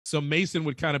So Mason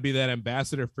would kind of be that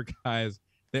ambassador for guys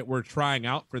that were trying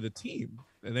out for the team,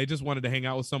 and they just wanted to hang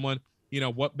out with someone.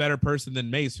 What better person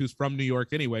than Mace, who's from New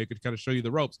York anyway, could kind of show you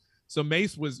the ropes. So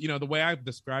Mace was, the way I've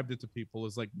described it to people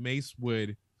is like Mace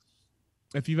would,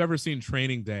 if you've ever seen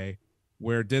Training Day,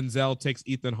 where Denzel takes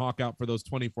Ethan Hawke out for those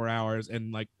 24 hours,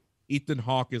 and like Ethan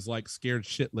Hawke is like scared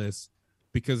shitless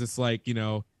because it's like,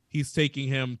 he's taking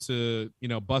him to,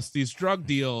 bust these drug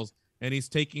deals, and he's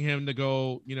taking him to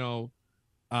go,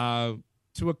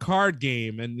 to a card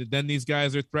game, and then these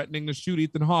guys are threatening to shoot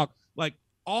Ethan Hawke. Like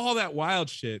all that wild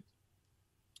shit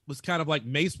was kind of like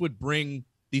Mace would bring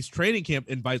these training camp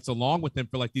invites along with him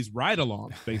for like these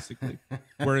ride-alongs, basically,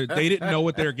 where they didn't know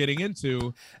what they were getting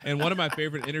into. And one of my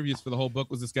favorite interviews for the whole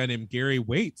book was this guy named Gary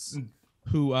Waits,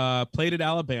 who played at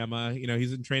Alabama.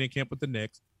 He's in training camp with the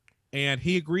Knicks, and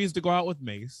he agrees to go out with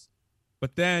Mace.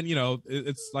 But then,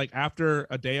 it's like after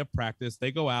a day of practice,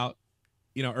 they go out,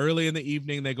 early in the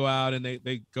evening, they go out and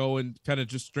they go and kind of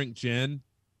just drink gin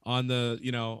on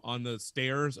the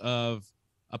stairs of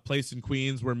a place in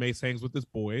Queens where Mace hangs with his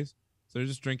boys. So they're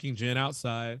just drinking gin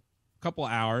outside, a couple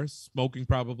hours, smoking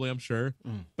probably, I'm sure.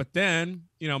 But then,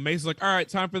 Mace is like, all right,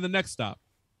 time for the next stop.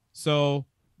 So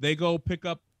they go pick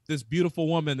up this beautiful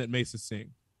woman that Mace is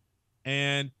seeing.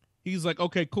 And he's like,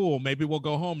 okay, cool. Maybe we'll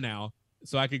go home now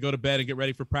so I could go to bed and get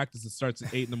ready for practice. It starts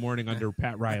at 8 in the morning under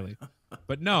Pat Riley.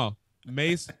 But no,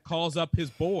 Mace calls up his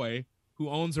boy who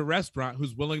owns a restaurant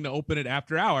who's willing to open it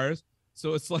after hours.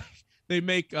 So it's like they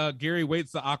make Gary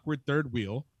Waits the awkward third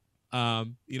wheel.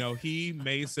 He,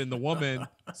 Mace, and the woman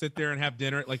sit there and have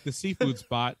dinner at like the seafood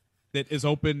spot that is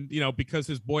open, because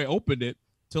his boy opened it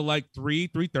till like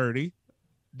 3:30.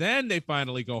 Then they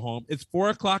finally go home. It's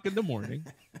 4:00 in the morning.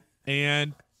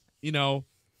 And,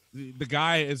 the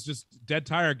guy is just dead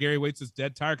tired. Gary Waits is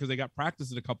dead tired because they got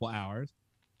practice in a couple hours.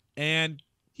 And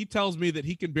he tells me that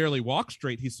he can barely walk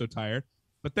straight. He's so tired.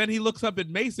 But then he looks up at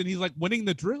Mace and he's like winning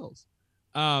the drills.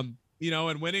 And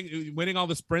winning all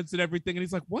the sprints and everything. And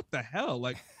he's like, what the hell?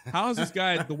 Like, how is this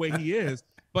guy the way he is?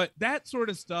 But that sort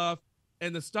of stuff,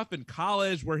 and the stuff in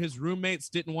college where his roommates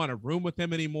didn't want to room with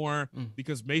him anymore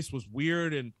because Mace was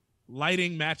weird and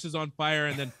lighting matches on fire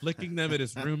and then flicking them at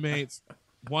his roommates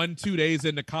 1-2 days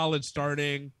into college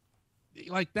starting.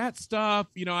 Like that stuff,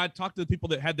 I talked to the people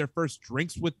that had their first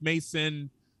drinks with Mason.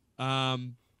 I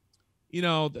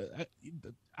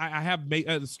have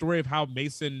the story of how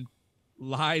Mason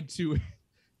lied to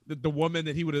the woman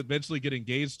that he would eventually get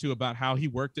engaged to about how he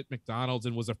worked at McDonald's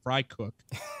and was a fry cook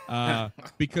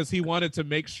because he wanted to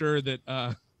make sure that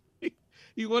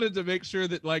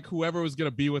like whoever was going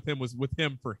to be with him was with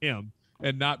him for him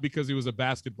and not because he was a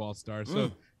basketball star.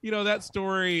 So, that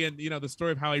story and, the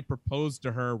story of how he proposed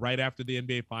to her right after the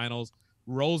NBA finals,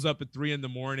 rolls up at 3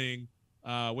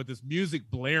 a.m. With this music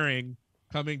blaring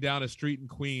coming down a street in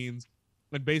Queens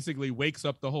and basically wakes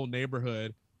up the whole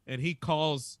neighborhood. And he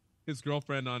calls his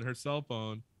girlfriend on her cell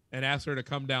phone and asks her to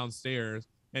come downstairs.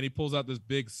 And he pulls out this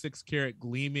big 6-carat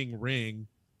gleaming ring,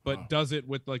 but does it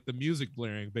with like the music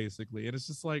blaring basically. And it's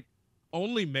just like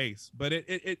only Mace, but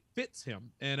it fits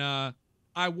him. And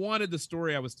I wanted the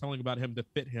story I was telling about him to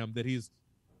fit him, that he's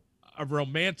a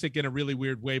romantic in a really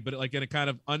weird way, but like in a kind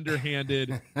of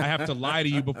underhanded, I have to lie to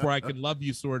you before I can love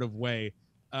you sort of way.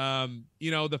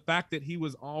 The fact that he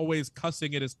was always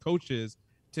cussing at his coaches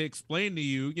to explain to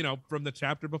you, from the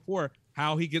chapter before,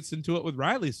 how he gets into it with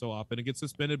Riley so often and gets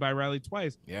suspended by Riley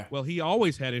twice. Yeah. Well, he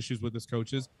always had issues with his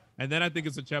coaches. And then I think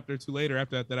it's a chapter or two later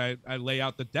after that I lay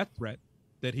out the death threat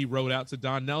that he wrote out to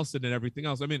Don Nelson and everything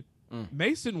else. I mean,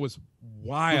 Mason was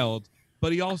wild,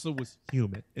 but he also was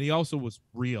human, and he also was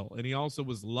real, and he also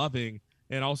was loving,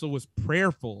 and also was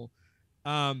prayerful.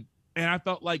 And I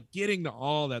felt like getting to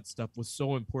all that stuff was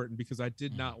so important because I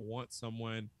did not want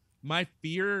someone, my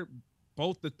fear,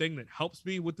 both the thing that helps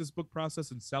me with this book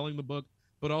process and selling the book,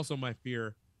 but also my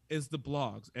fear is the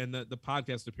blogs and the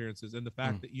podcast appearances and the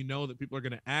fact that that people are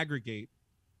going to aggregate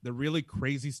the really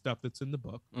crazy stuff that's in the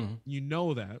book.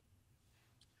 That.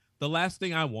 The last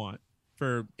thing I want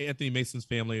for Anthony Mason's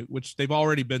family, which they've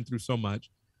already been through so much,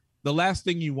 the last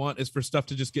thing you want is for stuff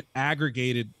to just get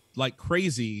aggregated like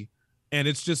crazy, and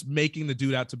it's just making the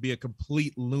dude out to be a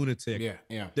complete lunatic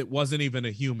that wasn't even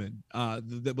a human,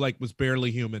 that like was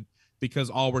barely human, because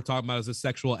all we're talking about is the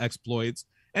sexual exploits.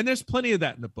 And there's plenty of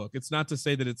that in the book. It's not to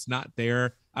say that it's not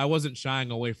there. I wasn't shying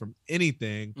away from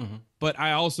anything, but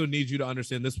I also need you to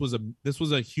understand this was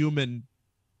a human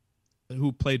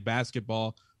who played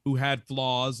basketball, who had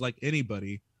flaws like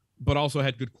anybody, but also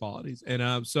had good qualities.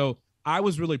 And so I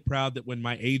was really proud that when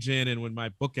my agent and when my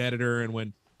book editor and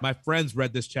when my friends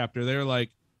read this chapter, they're like,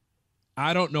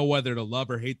 I don't know whether to love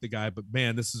or hate the guy, but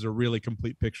man, this is a really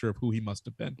complete picture of who he must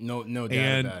have been. No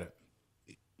doubt about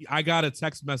it. I got a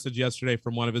text message yesterday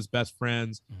from one of his best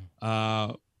friends,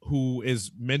 who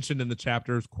is mentioned in the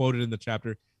chapters, quoted in the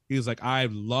chapter. He was like, I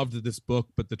loved this book,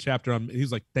 but the chapter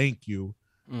he's like, thank you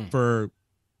for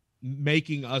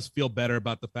making us feel better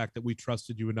about the fact that we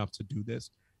trusted you enough to do this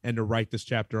and to write this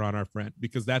chapter on our friend,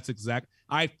 because that's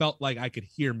I felt like I could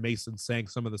hear Mason saying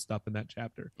some of the stuff in that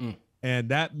chapter. And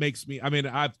that makes me, I mean,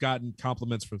 I've gotten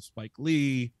compliments from Spike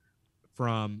Lee,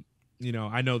 from,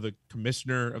 I know the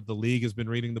commissioner of the league has been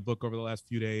reading the book over the last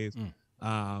few days.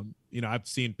 I've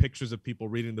seen pictures of people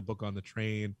reading the book on the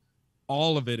train.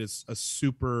 All of it is a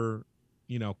super,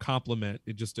 compliment.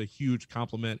 It's just a huge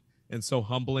compliment, and so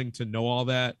humbling to know all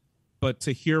that. But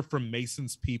to hear from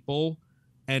Mason's people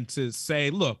and to say,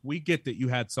 look, we get that you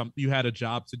had a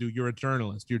job to do. You're a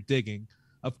journalist. You're digging.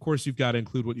 Of course, you've got to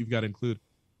include what you've got to include.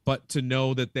 But to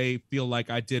know that they feel like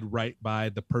I did right by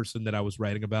the person that I was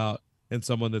writing about and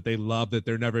someone that they love, that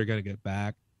they're never going to get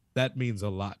back, that means a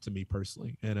lot to me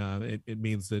personally. And it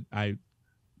means that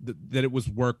that it was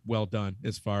work well done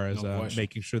as far as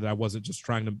making sure that I wasn't just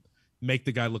trying to make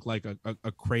the guy look like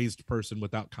a crazed person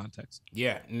without context.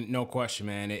 Yeah, no question,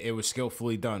 man. It was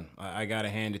skillfully done. I got to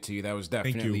hand it to you. That was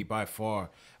definitely by far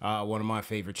one of my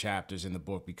favorite chapters in the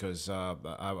book, because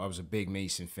I was a big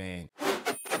Mason fan.